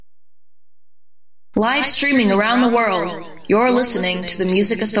Live streaming around the world, you're listening to the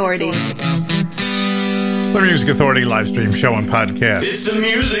Music Authority. The Music Authority live stream show and podcast. It's the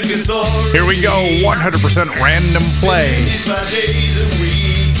Music Authority. Here we go, 100% random play.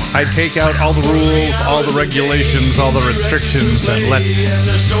 I take out all the rules, all the regulations, all the restrictions, and let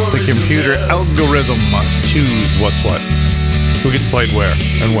the computer algorithm choose what's what. Who gets played where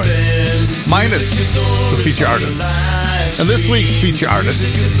and when. Minus the feature artist. And this week's feature artists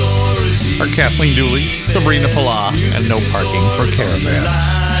are Kathleen Dooley, Sabrina Falah, and No Parking for Caravans.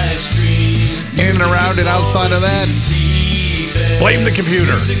 In and around and outside of that, blame the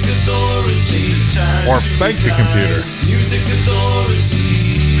computer. Or thank the computer.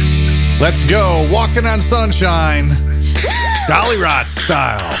 Let's go, walking on sunshine, Dolly Rot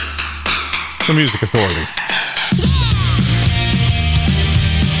style. The Music Authority.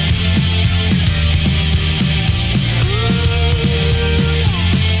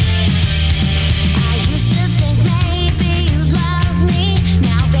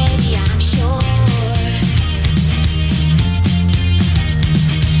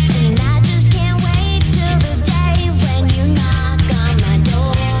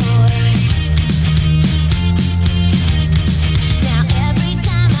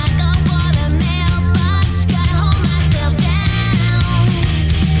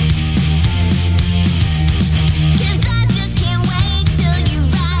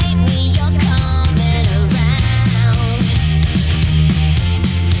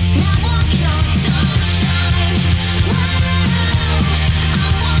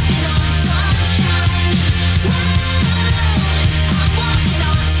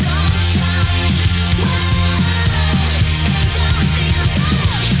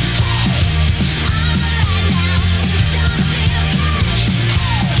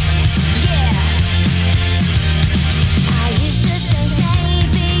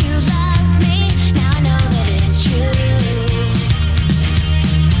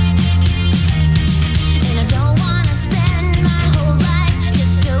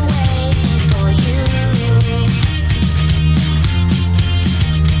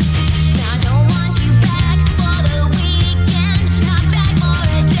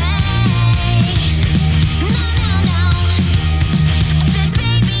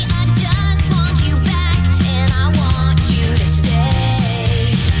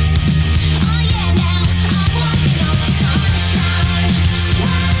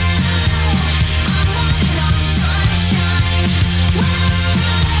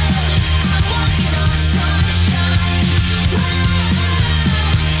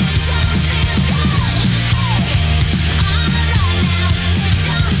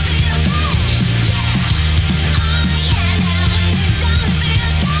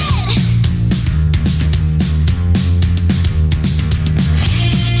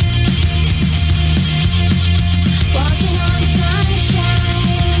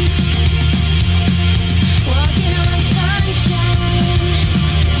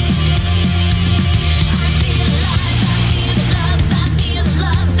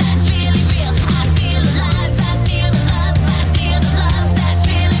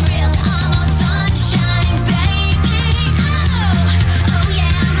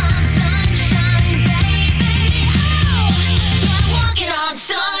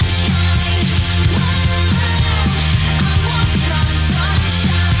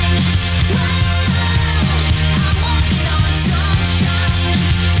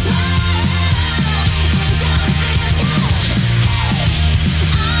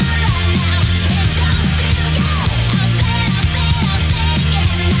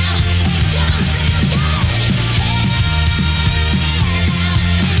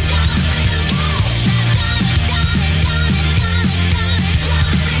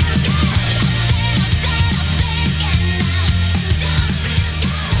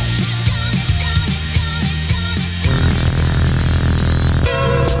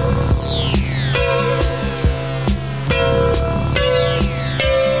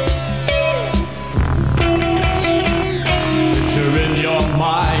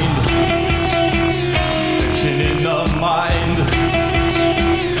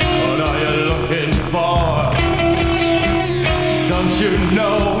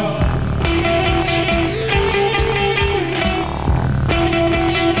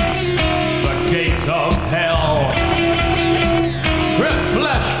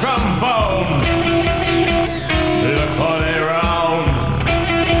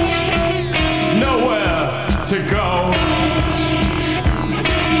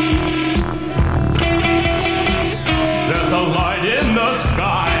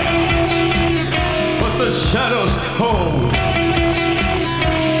 Shadows cold,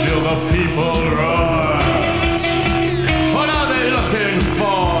 still the people roam.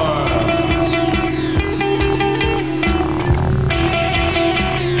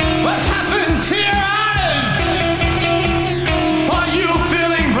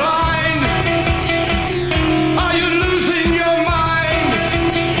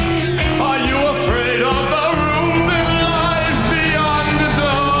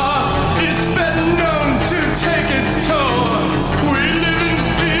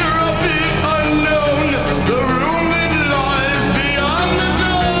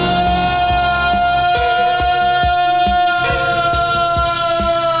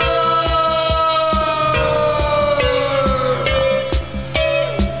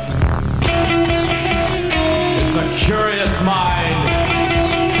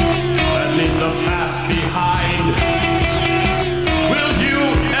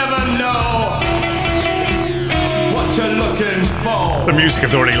 The Music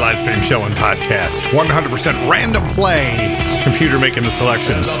Authority live stream show and podcast. 100% random play. Computer making the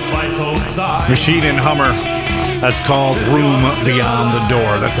selections. Machine and Hummer. That's called Room Beyond the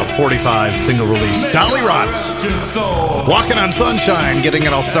Door. That's a 45 single release. Dolly Rots. Walking on Sunshine. Getting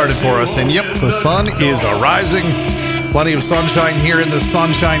it all started for us. And yep, the sun is arising. Plenty of sunshine here in the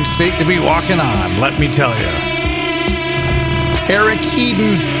Sunshine State to be walking on, let me tell you. Eric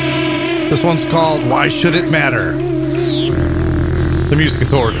Eden. This one's called Why Should It Matter? The Music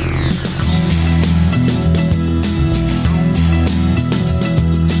Authority.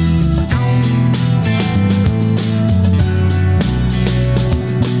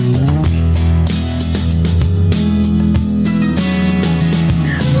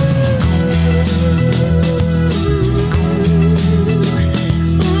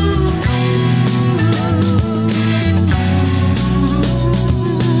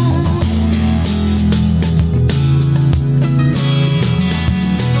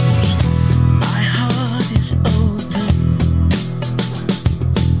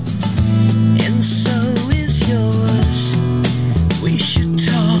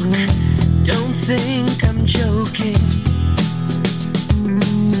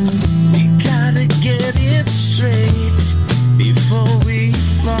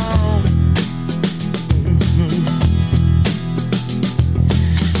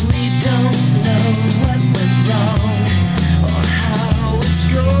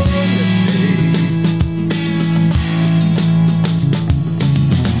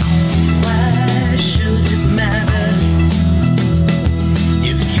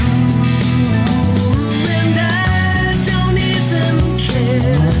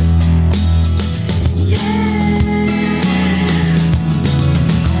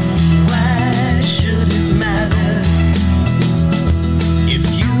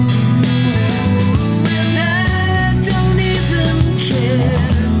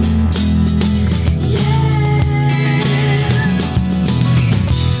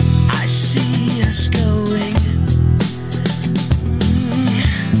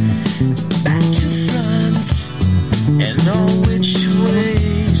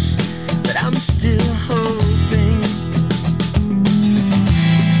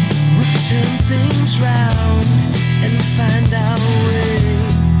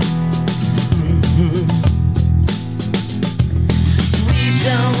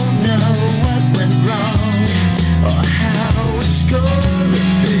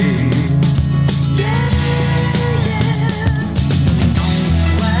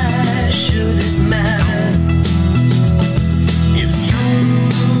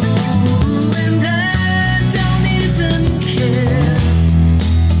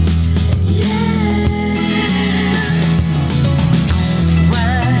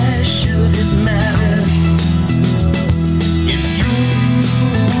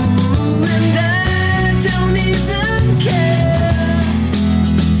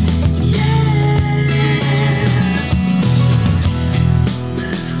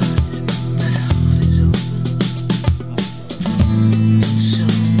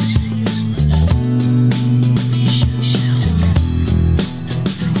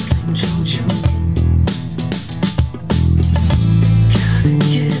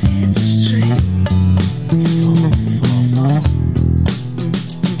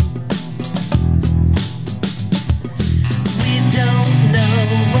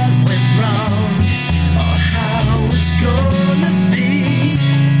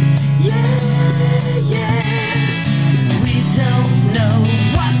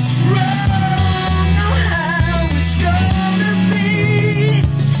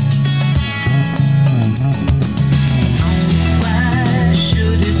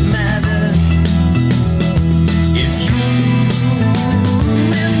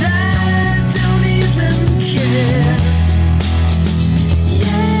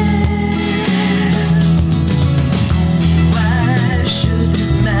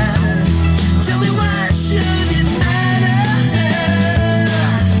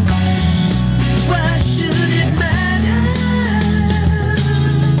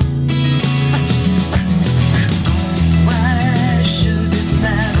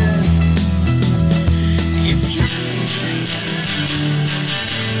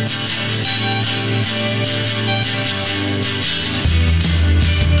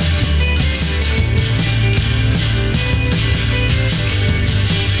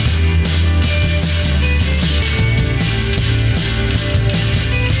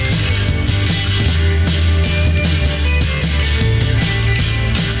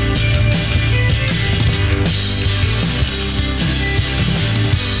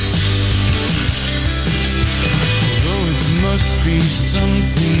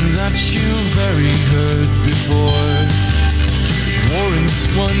 that you've very heard before. Warrants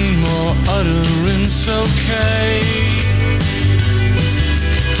one more utterance, okay.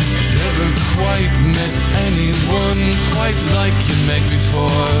 I've never quite met anyone quite like you met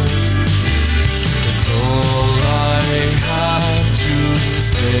before. That's all I have to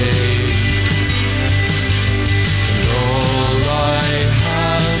say, and all I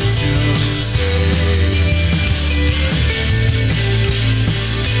have to say.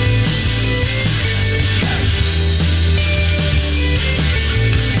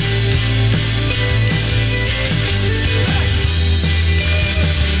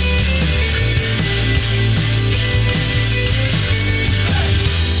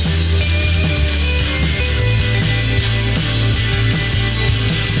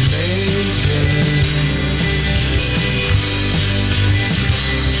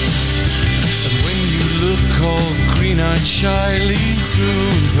 All green-eyed shyly through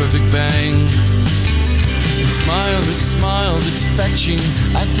imperfect bangs. The smile that's fetching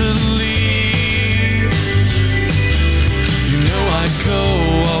at the least. You know I go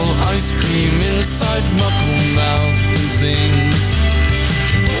all ice cream inside muckle-mouthed and things.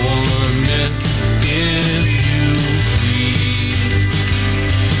 Warmness, if you please.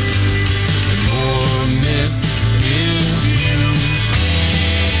 Warmness, if you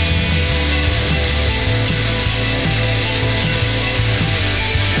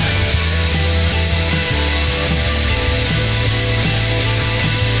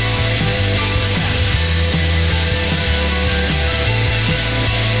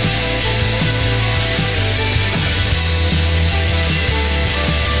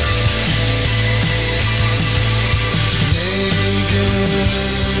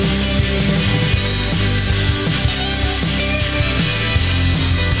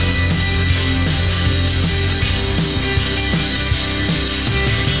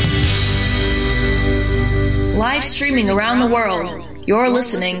Live streaming around the world, you're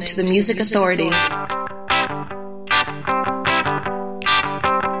listening to the Music Authority.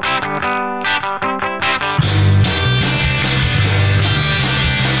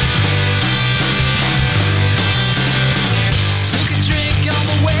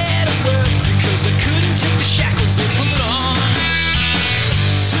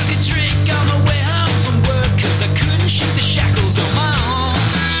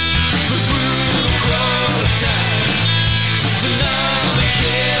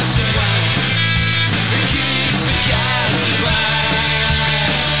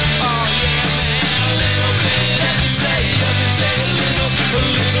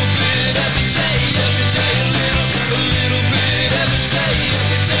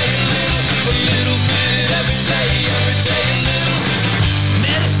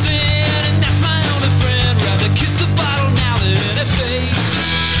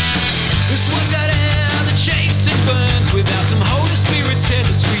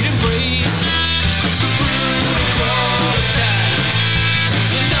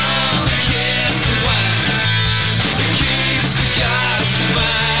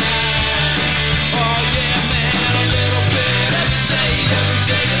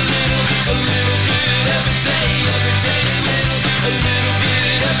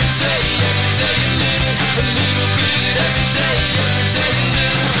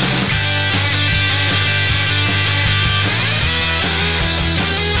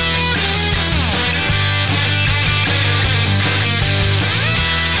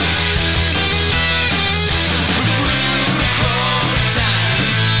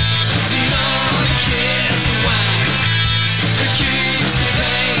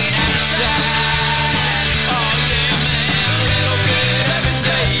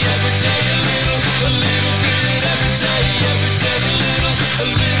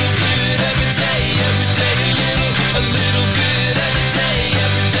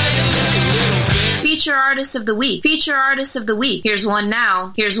 Artist of the Week. Feature Artist of the Week. Here's one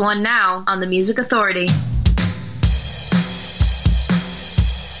now. Here's one now on the Music Authority.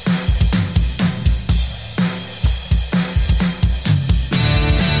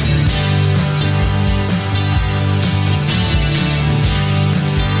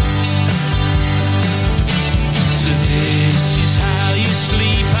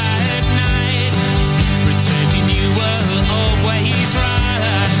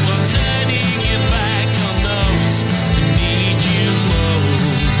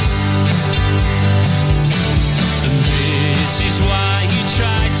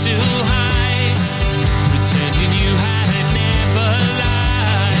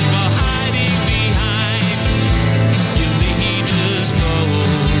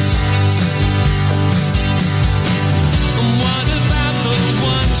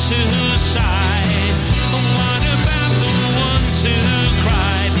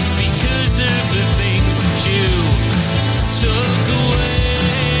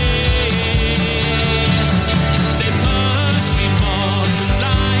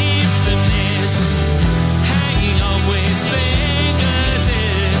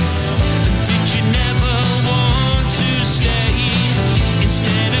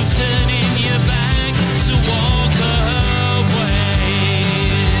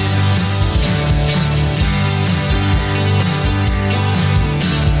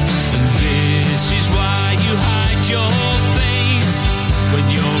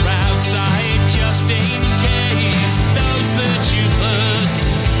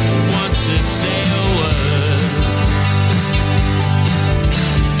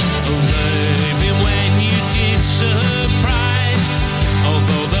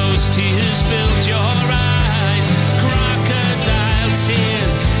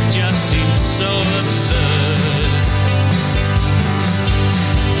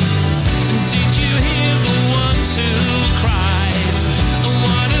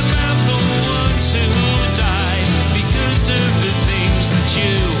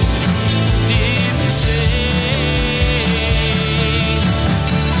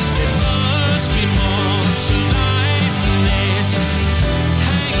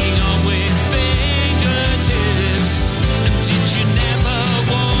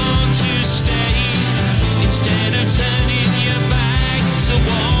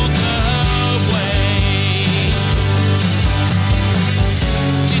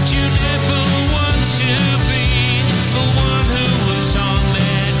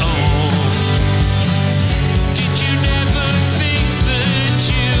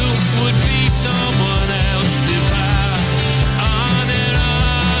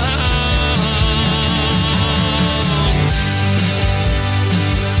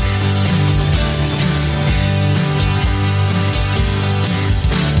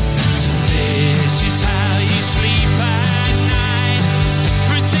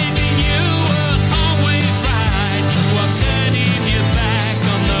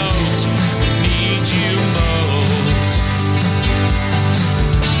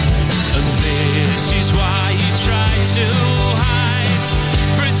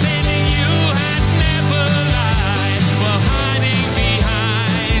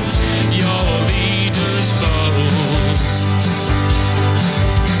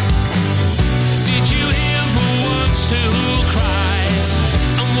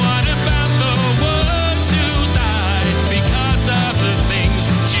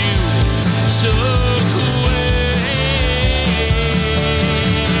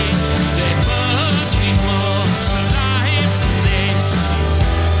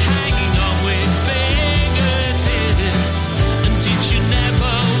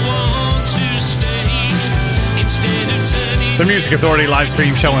 The Music Authority live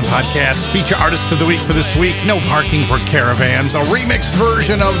stream show and podcast. Feature artist of the week for this week. No parking for caravans. A remixed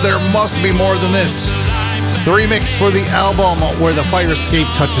version of There Must Be More Than This. The remix for the album Where the Fire Escape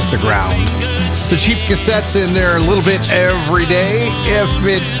Touches the Ground. The cheap cassettes in there a little bit every day.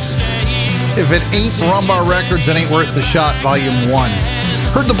 If it ain't Rumbar Records, it ain't worth the shot. Volume 1.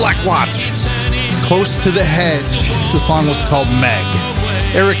 Heard the Black Watch. Close to the Hedge. The song was called Meg.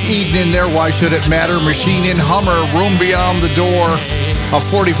 Eric Eden in there, Why Should It Matter? Machine in Hummer, Room Beyond the Door, a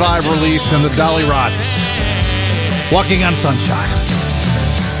 45 release, and the Dolly Rots, Walking on Sunshine.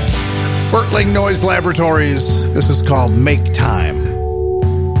 Bertling Noise Laboratories, this is called Make Time.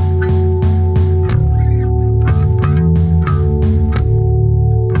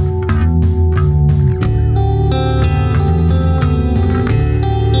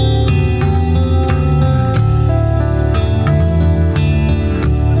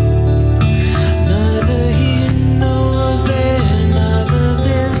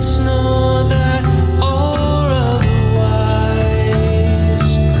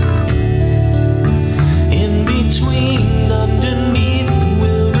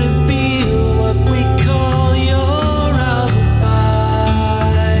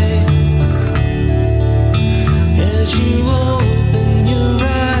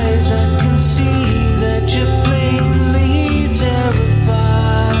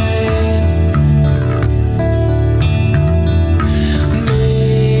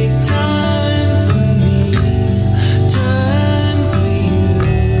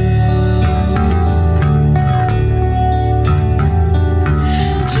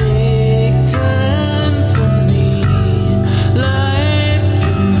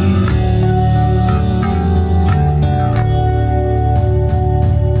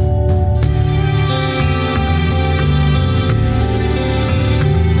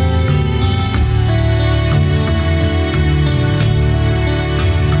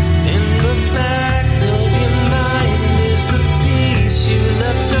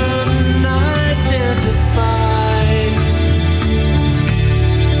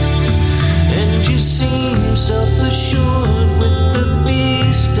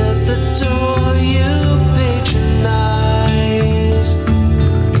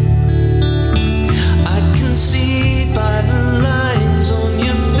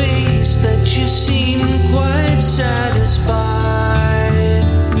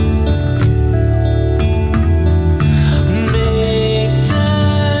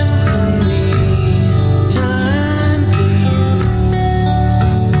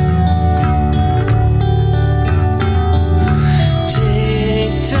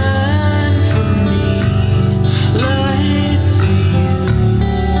 Time for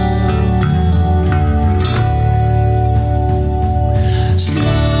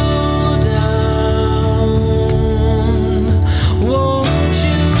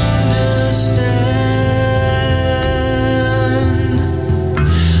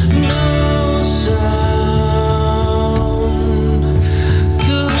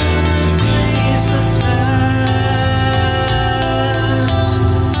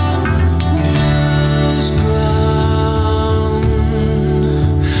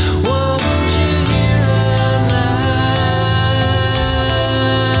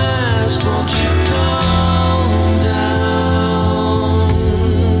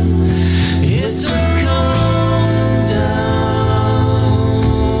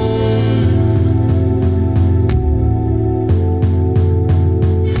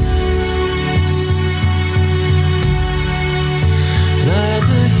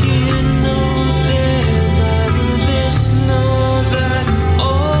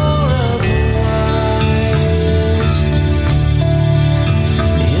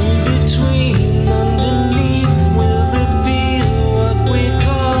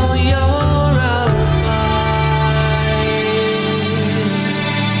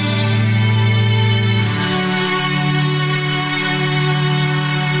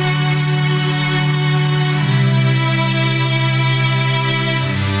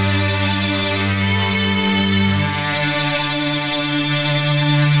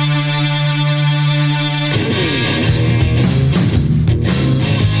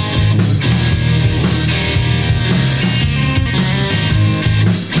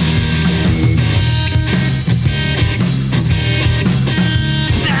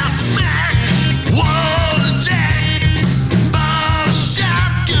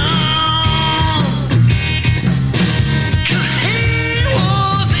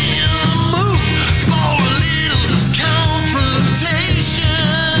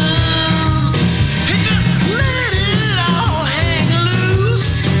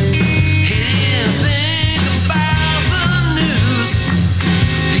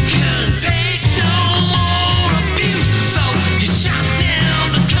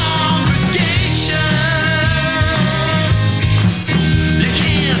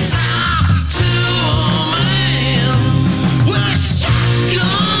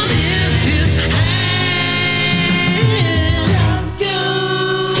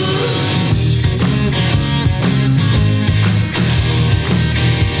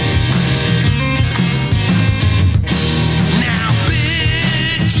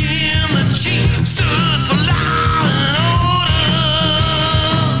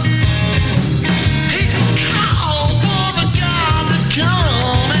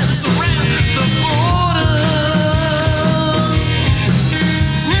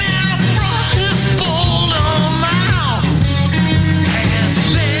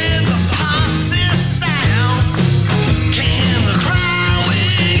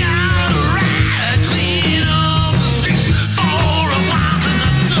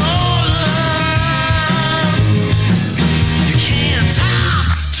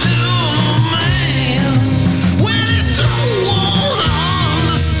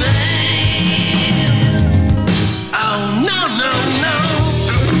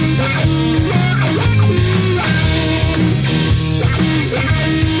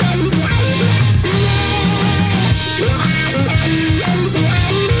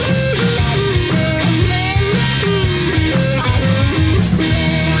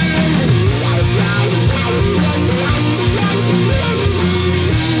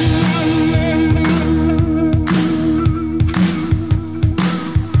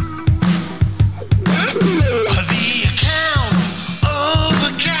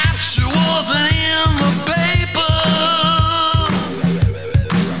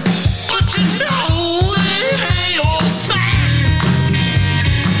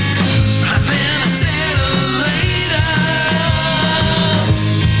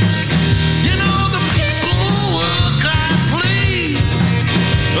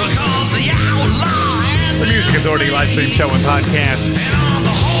Authority live stream show and podcast.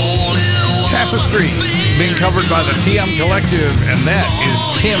 Tapestry, being covered by the TM Collective, and that is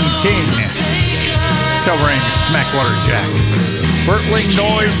Tim King, covering Smackwater Jack. Bertling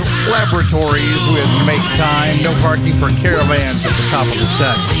Noise Laboratories with Make Time, No Parking for Caravans at the top of the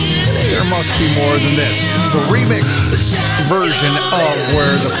set. There must be more than this. The remix version of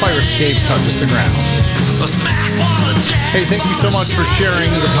Where the Piratescape Touches the Ground. Hey, thank you so much for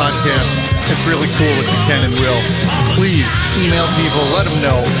sharing the podcast. It's really cool if you can and will. Please email people, let them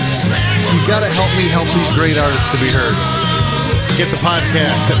know. You gotta help me help these great artists to be heard. Get the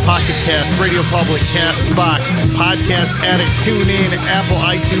podcast at Pocket Cast, Radio Public, Castbox, Podcast Addict, TuneIn, Apple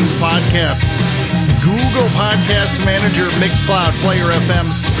iTunes Podcast, Google Podcast Manager, Mixcloud, Player FM,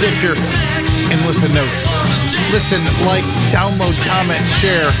 Stitcher, and Listen Notes. Listen, like, download, comment,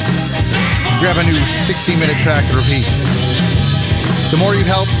 share. Grab a new 60-minute track and repeat. The more you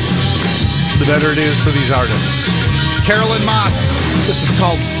help, the better it is for these artists. Carolyn Moss, this is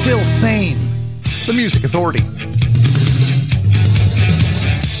called Still Sane, the Music Authority.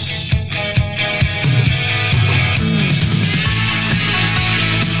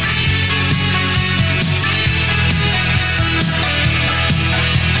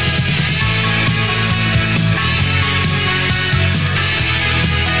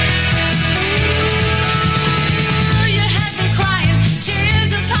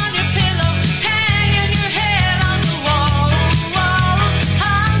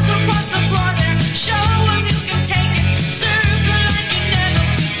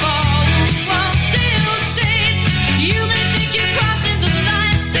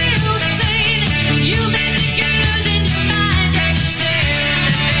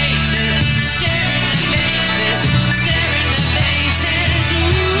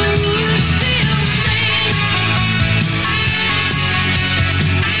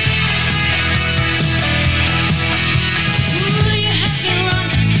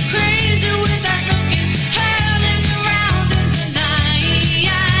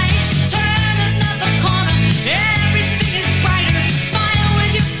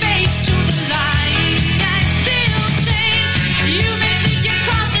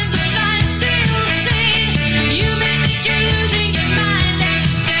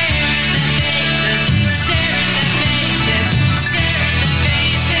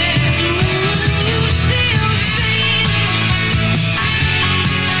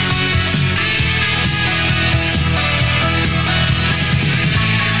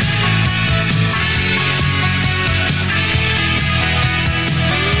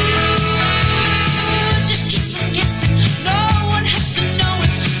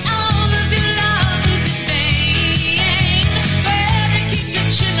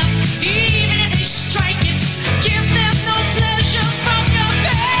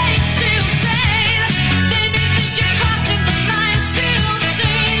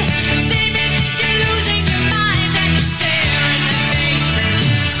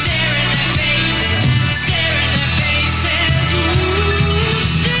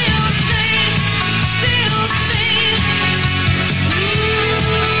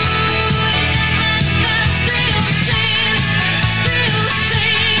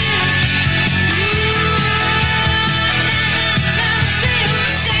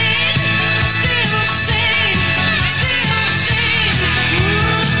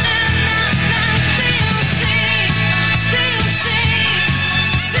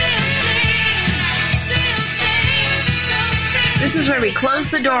 This is where we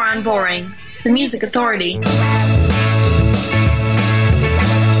close the door on boring. The Music Authority.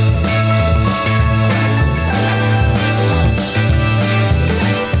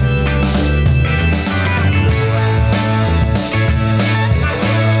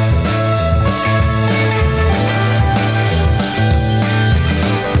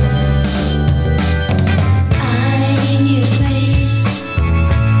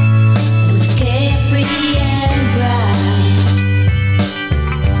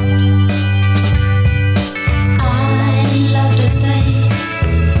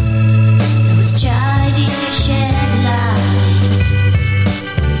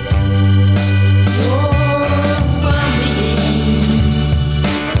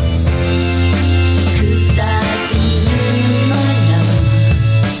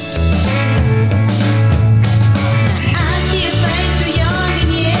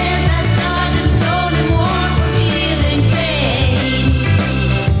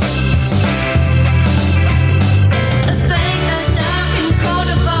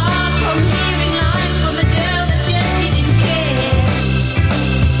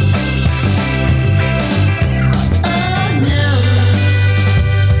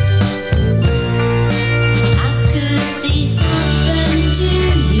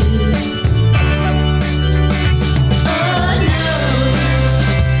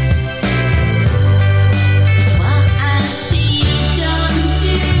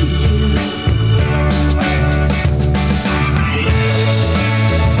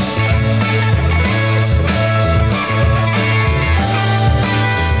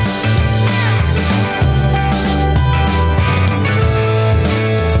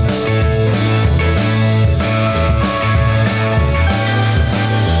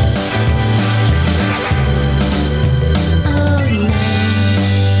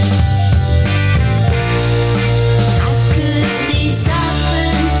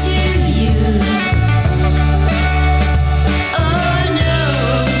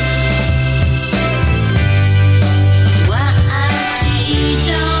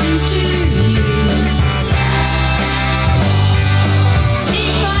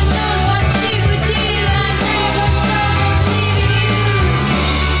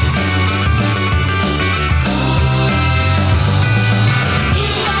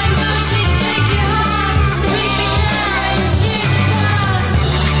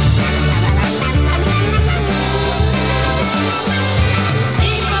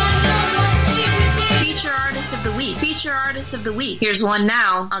 Feature Artist of the Week. Here's one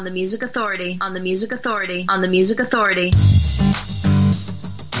now on the Music Authority, on the Music Authority, on the Music Authority.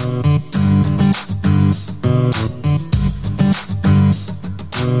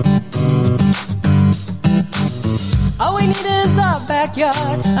 All we need is a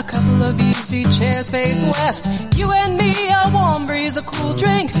backyard, a couple of easy chairs facing west. You and me, a warm breeze, a cool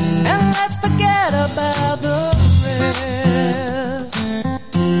drink, and let's forget about the rest.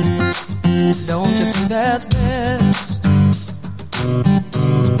 Don't you think that's best?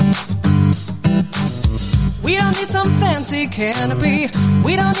 We don't need some fancy canopy,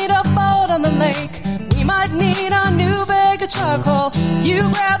 we don't need a boat on the lake. We might need a new bag of charcoal. You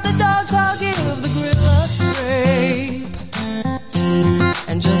grab the dogs, I'll give the grill a scrape.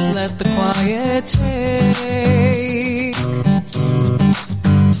 And just let the quiet take.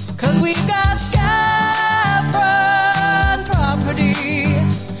 'Cause we've got skyfront property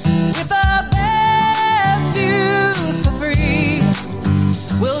with the best views for free.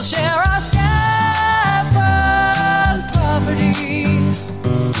 We'll share our skyfront property.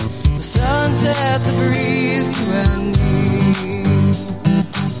 The sunset, the breeze, you and me.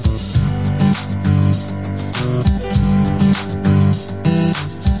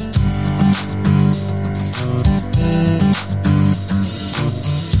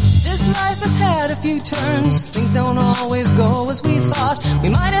 This life has had a few turns. Things don't always go as we thought. We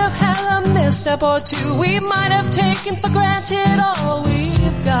might have had a misstep or two. We might have taken for granted all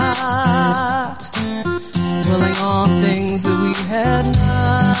we've got, dwelling on things that we had not.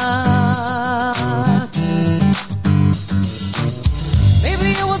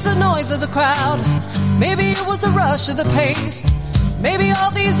 Maybe it was the noise of the crowd. Maybe it was the rush of the pace. Maybe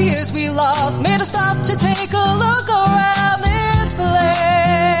all these years we lost made us stop to take a look around this place.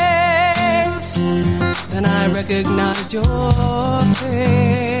 And I recognized your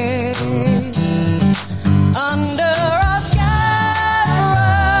face under our skyfront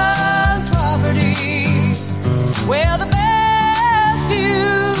property, where the best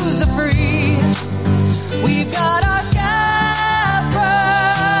views are free. We've got our skyfront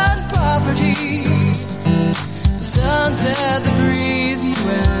property, the sunset, the breeze, you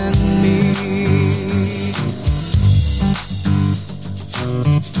and me.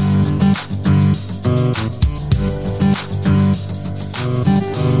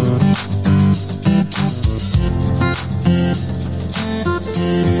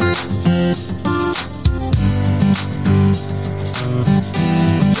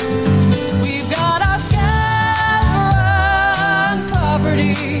 We've got our skyfront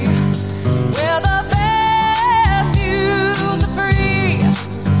property, where the best views are free.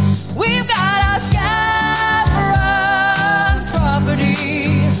 We've got our skyfront property,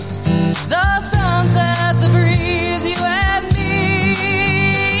 the sunset, the breeze, you and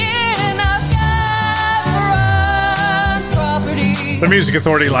me. In our skyfront property. The Music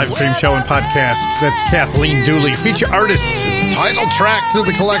Authority live stream show and podcast. That's Kathleen Dooley, feature artist, title track to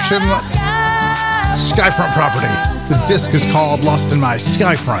the collection, Skyfront Property. The disc is called Lost in My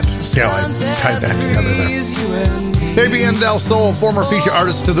Skyfront. Yeah, I tied that together there. Fabian Del Sol, former feature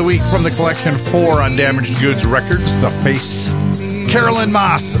artist of the week from the collection 4 on Damaged Goods Records, The Face. Carolyn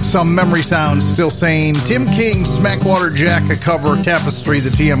Moss, Some Memory Sounds, Still Sane. Tim King, Smackwater Jack, a cover, Tapestry, the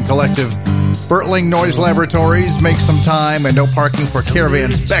TM Collective. Bertling Noise Laboratories, Make Some Time, and No Parking for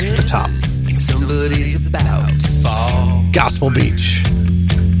Caravans, Back to the Top. Somebody's about to fall. Gospel Beach.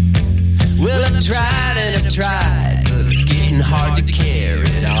 Well, I've tried and I've tried, but it's getting hard to carry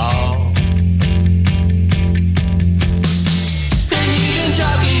it all. And you've been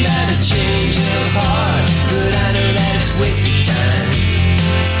talking about a change of heart, but I know that it's wasted time.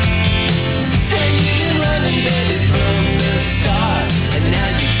 And you've been running, baby, from the start, and now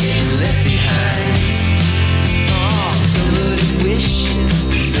you're getting left behind. Oh, somebody's wishing,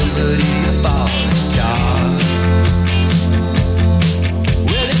 somebody's a falling star.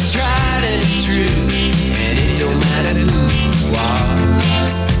 Well, it's tried and it's true, and it don't matter who you are.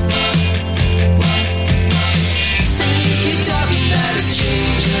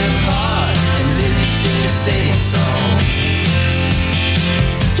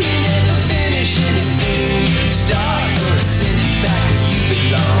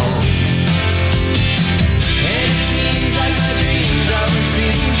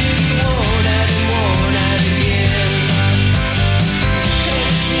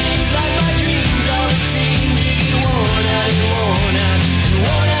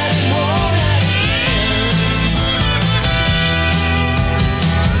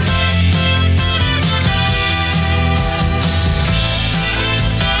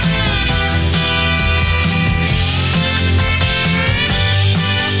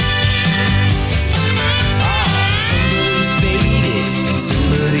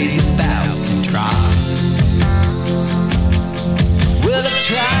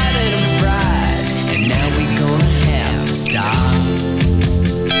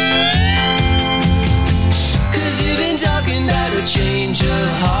 change of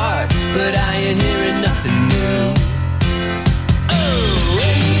heart, but I ain't hearing nothing new. Oh,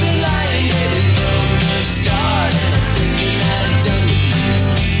 well, you've been lying, baby, from the start, and I'm thinking I'm done with you.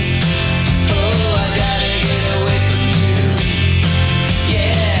 Oh, I gotta get away from you.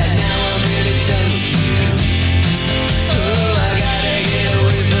 Yeah, now I'm really done with you. Oh, I gotta get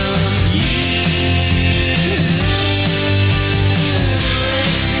away from you.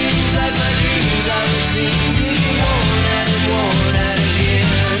 It seems like my dreams I was seeing getting worn out and worn out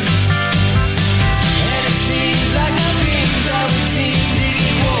again. And it seems like my dreams I was seeing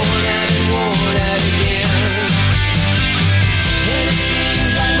getting worn out and worn out again. And it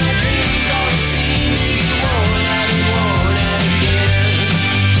seems like my dreams I was seeing getting worn out and worn out again.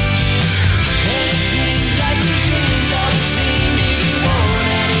 And it seems like the dreams I was seeing getting worn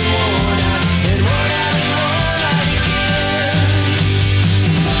out and worn out and worn out and worn out again.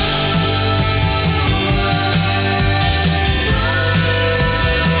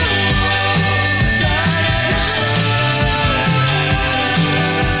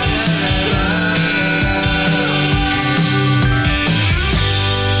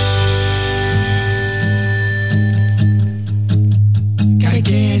 Gotta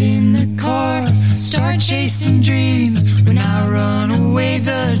get in the car, start chasing dreams. When I run away,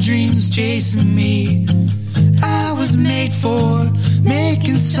 the dreams chasing me. I was made for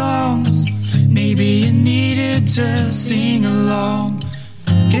making songs. Maybe you needed to sing along.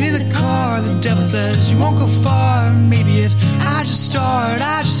 Get in the car, the devil says you won't go far. Maybe if I just start.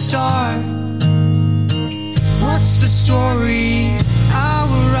 What's the story I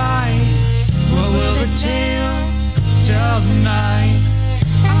will write? What will the tale tell tonight?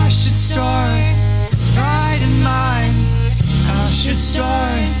 I should start writing mine. I should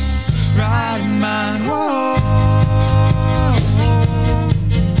start writing mine. Whoa,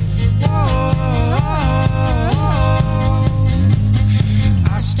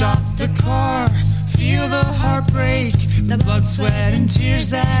 I stop the car, feel the heartbreak, the blood, sweat, and tears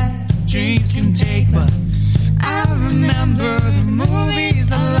that dreams can take. But I remember the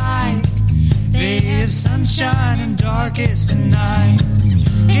movies I like. They have sunshine and darkest of nights.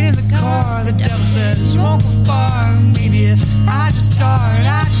 Get in the car, the devil says you won't go far. Maybe if I just start.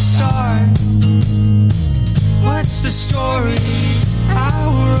 What's the story I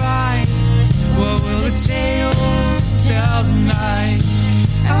will write? What will the tale tell tonight?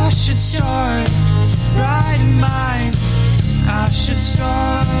 I should start writing mine. I should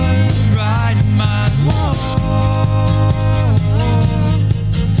start writing mine. Whoa,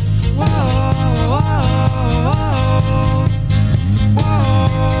 whoa, whoa,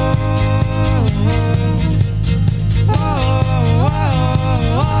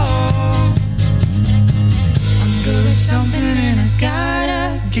 something and I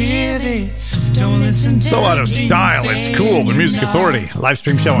gotta give it. Don't listen to So out of style, it's cool. The Music Authority, live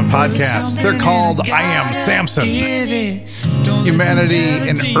stream show and podcast. They're called I Am Samson. Humanity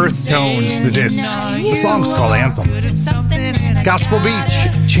and Earth Tones, the disc. The song's called Anthem. Gospel Beach,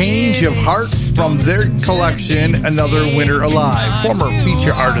 Change of Heart from their collection, Another Winter Alive. Former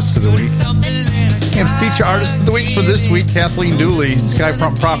feature artist of the week. And feature artist of the week for this week, Kathleen Dooley,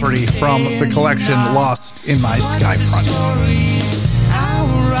 Skyfront Property from the collection Lost in My Skyfront.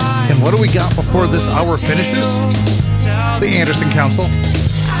 And what do we got before this hour finishes? The Anderson Council,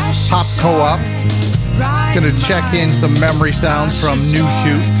 Pop Co-op. Gonna check in some memory sounds from New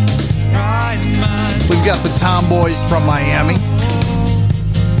Shoot. We've got the Tomboys from Miami.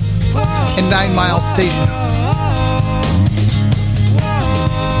 And 9 Mile Station.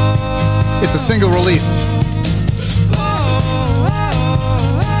 It's a single release.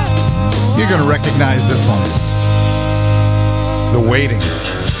 You're going to recognize this one. The Waiting.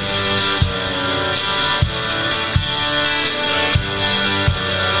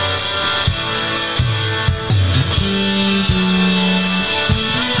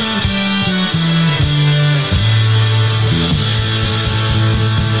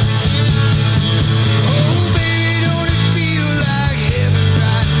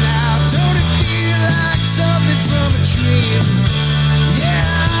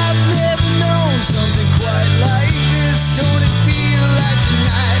 Something quite like this. Don't it feel like tonight?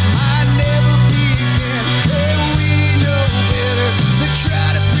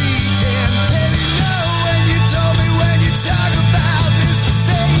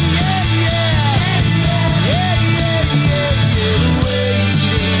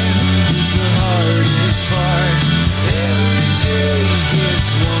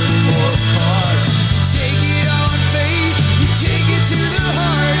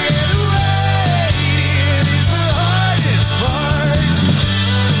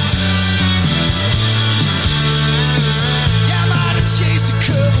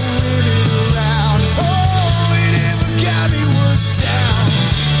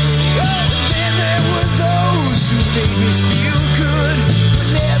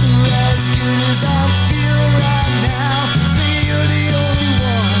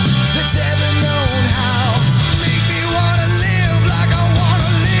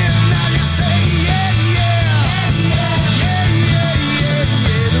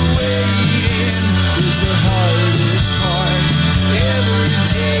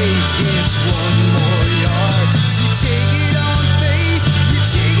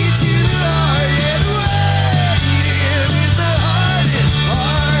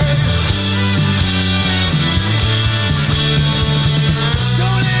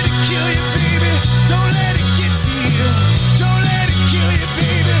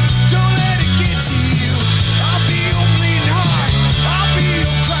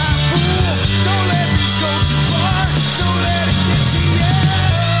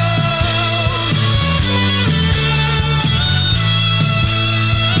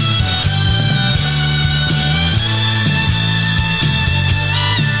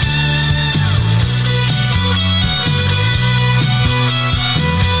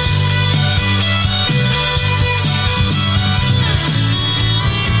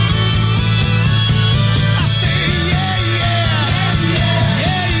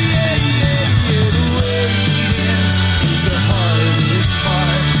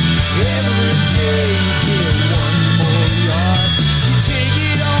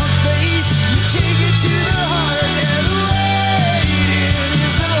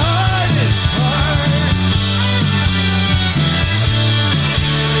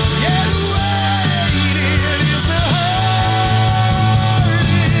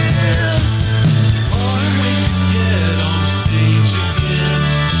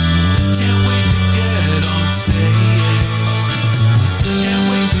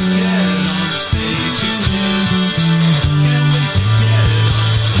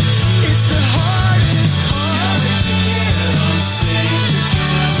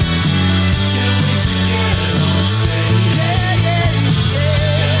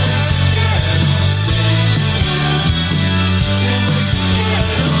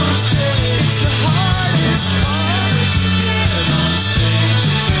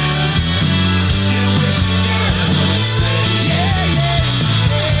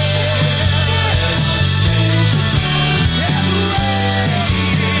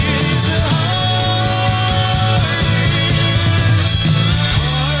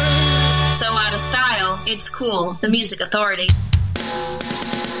 It's cool. The Music Authority.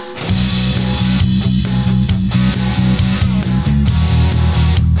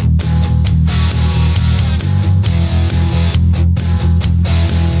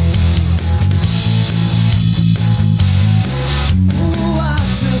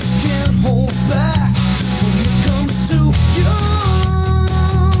 Just can't hold back when it comes to you.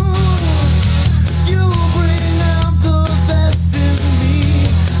 You bring out the best in me.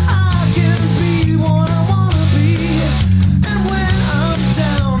 I can be what I wanna be. And when I'm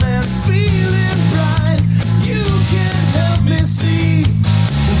down and feeling bright, you can help me see.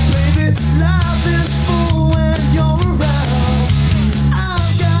 Baby, life is full when you're around.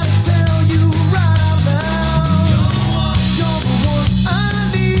 I've gotta tell you right out loud. You're the one I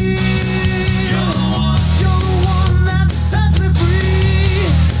need. You're the one that sets me free.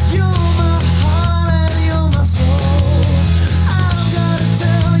 You're my heart and you're my soul. I've gotta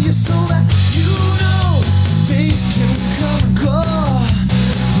tell you so that you know. Days can come and go,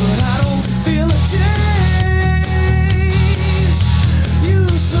 but I don't feel a change. You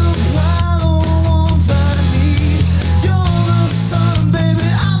supply the warmth I need. You're the sun, baby,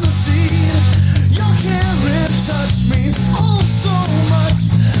 I'm the seed. Your care touch me oh so much.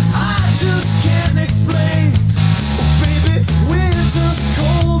 I just can't explain. Baby, winter's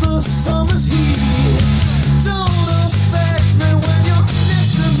cold, the summer's heat. Don't affect me when you're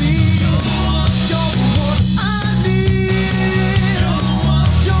next to me. You're the one I need.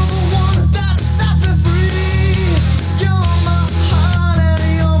 You're the one that sets me free. You're my heart and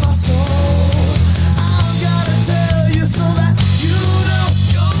you're my soul. I've gotta tell you so that you know.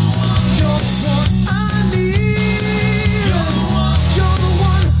 You're the one I need. You're the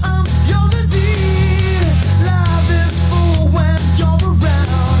one, I'm yours indeed. Life is full when you're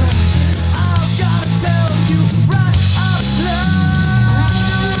around. I've gotta tell you right out loud.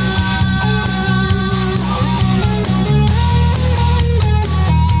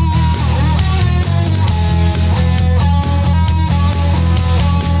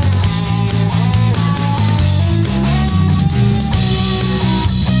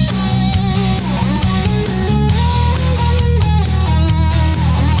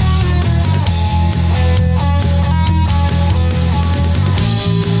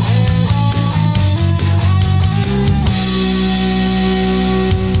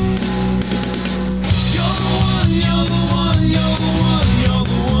 You're the one, you're the one, you're the one, you're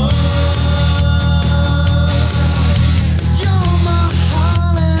the one. You're my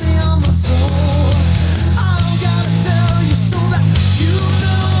heart and you're my soul. I've gotta tell you so that you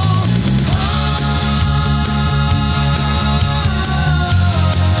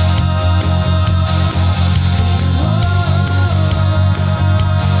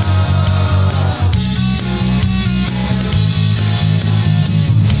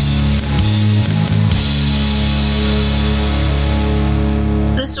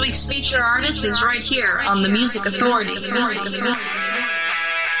This week's feature artist is right here on the Music Authority.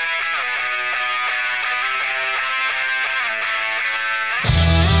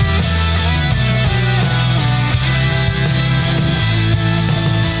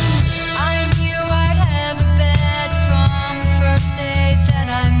 I knew I'd have a bed from the first day that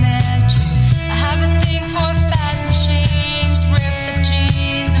I met you. I have a thing for fast machines, ripped up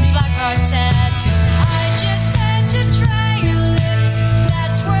jeans, and black heart tattoos. I just had to try your lips.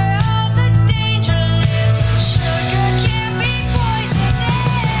 That's where all the danger lives. Sugar can be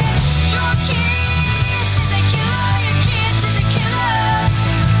poisoning. Your kiss is a killer. Your kiss is a killer.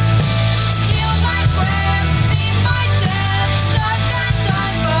 Steal my breath, be my death. Start that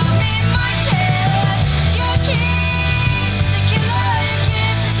time bomb in my chest. Your kiss is a killer. Your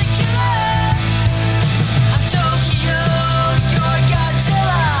kiss is a killer. I'm Tokyo, you're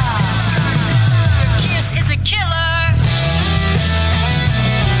Godzilla.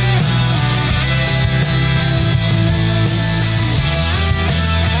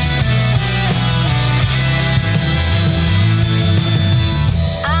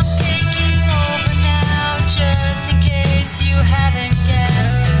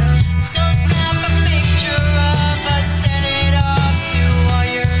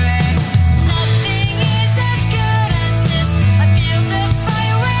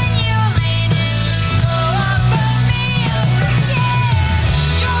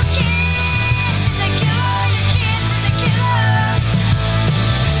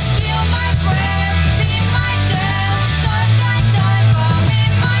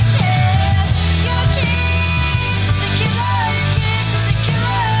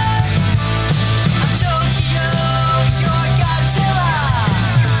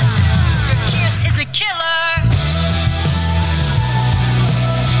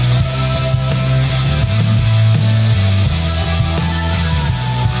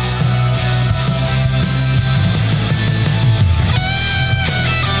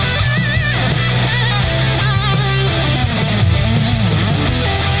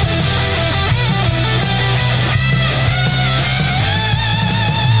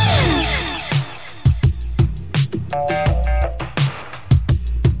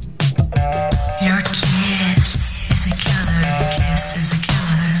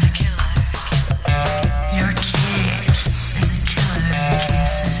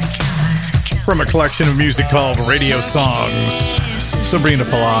 from a collection of music called Radio Songs. Sabrina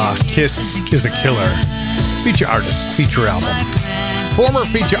Falah, Kiss is a Killer. Feature artist, feature album. Former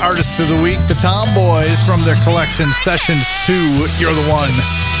feature artist of the week, the Tomboys from their collection Sessions 2, You're the One.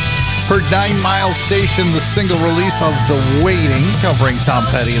 Heard 9 Mile Station, the single release of The Waiting, covering Tom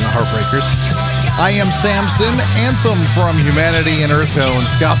Petty and the Heartbreakers. I Am Samson, Anthem from Humanity and Earthtones.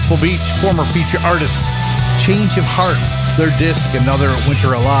 Gospel Beach, former feature artist, Change of Heart, their disc, Another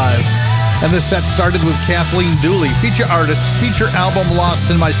Winter Alive. And this set started with Kathleen Dooley, feature artist, feature album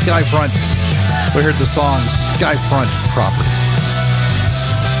Lost in My Skyfront. We heard the song Skyfront Property.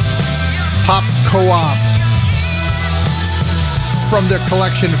 Pop Co-op from their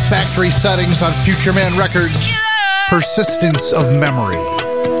collection Factory Settings on Future Man Records, Persistence of Memory.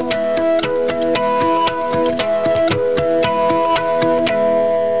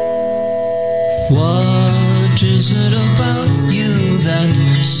 What is it about you that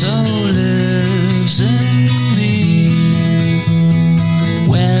so lives in me?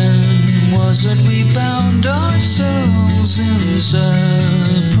 When was it we bound ourselves inseparably?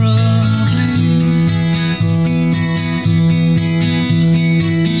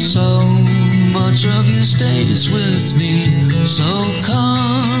 So much of you stays with me so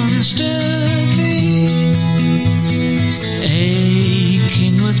constantly,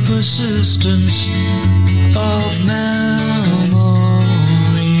 aching with persistence of memory.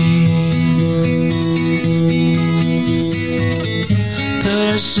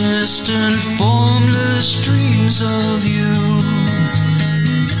 Persistent, formless dreams of you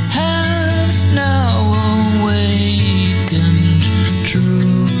have now awakened true.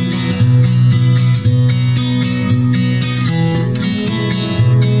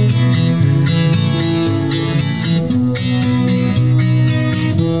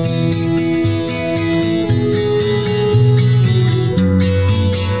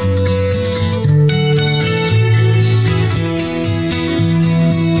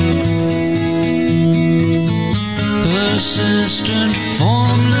 Persistent,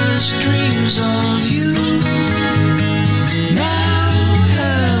 formless dreams of you now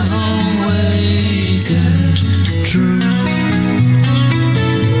have awakened true.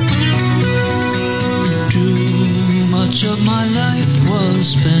 Too much of my life was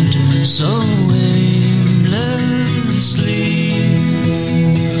spent so aimlessly,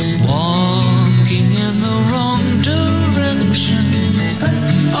 walking in the wrong direction,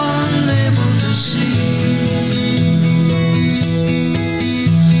 unable to see.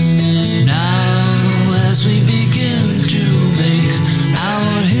 As we begin to make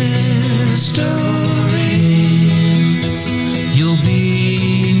our history, you'll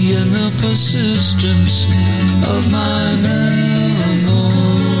be in the persistence of my memory.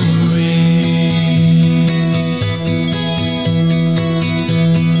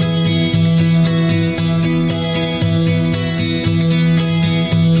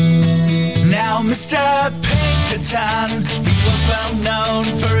 Now Mr. Pinkerton, he was well known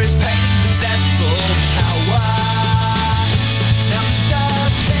for his pain-possessful power. Now Mr.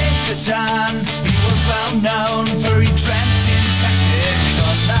 Pinkerton, he was well known for he dreamt in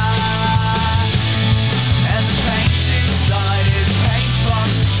technicolor. And the paint inside his paint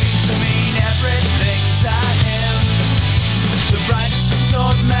font seems to mean everything to him. The brightest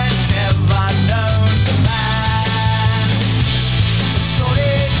assortment ever known to man.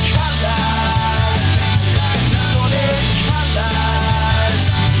 Assorted colors, assorted colors,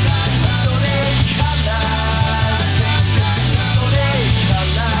 assorted colors, assorted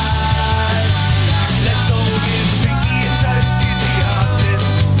colors. Let's all give Pinky a toast. He's the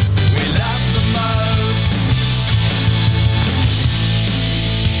artist we love the most.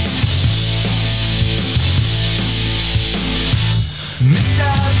 Mr.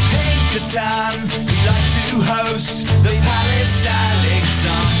 Pinkerton, we like to host the Palace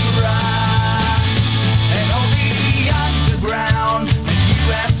Alexandra and all the underground and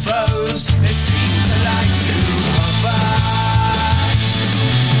UFOs. They seem to like to hover,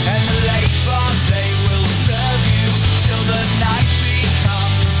 and the late bars they will serve you till the night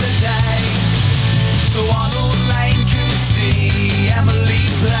becomes a day. So Arnold Lane can see Emily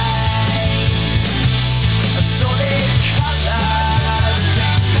play. Assorted colors,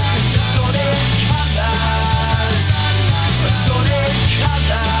 assorted colors, assorted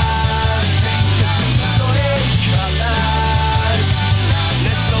colors, assorted colors.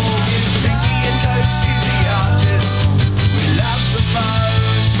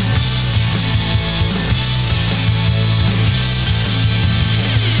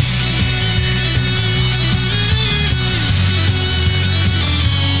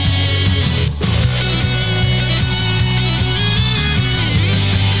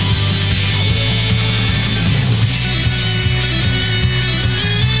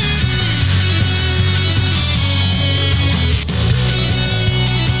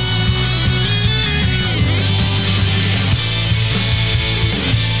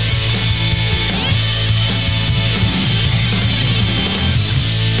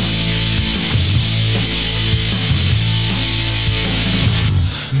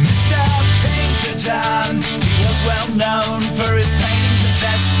 well known for his painting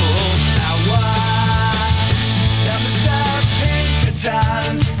possessful power. Now Mr.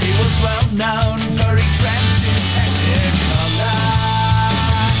 Pinkerton, he was well known for he dreamt in technicolor.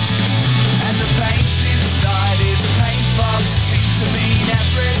 And the paint inside his paintbox seems to mean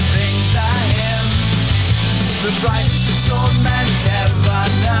everything to him. The brightest assortment's ever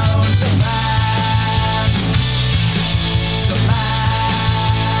known to man. To man.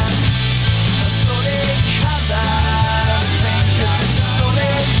 A solid colour. Pinkerton's a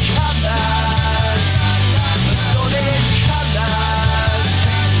solid colours. A solid colours.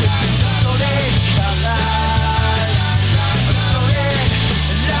 Pinkerton's a solid colours. A solid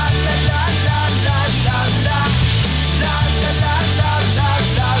la la la la la la la. La la la la la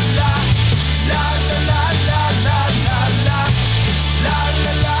la la. La la la la la la la. La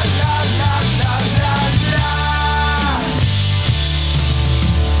la la la la la la la.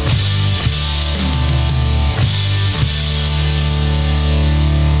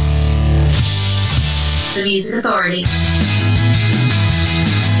 The Music Authority.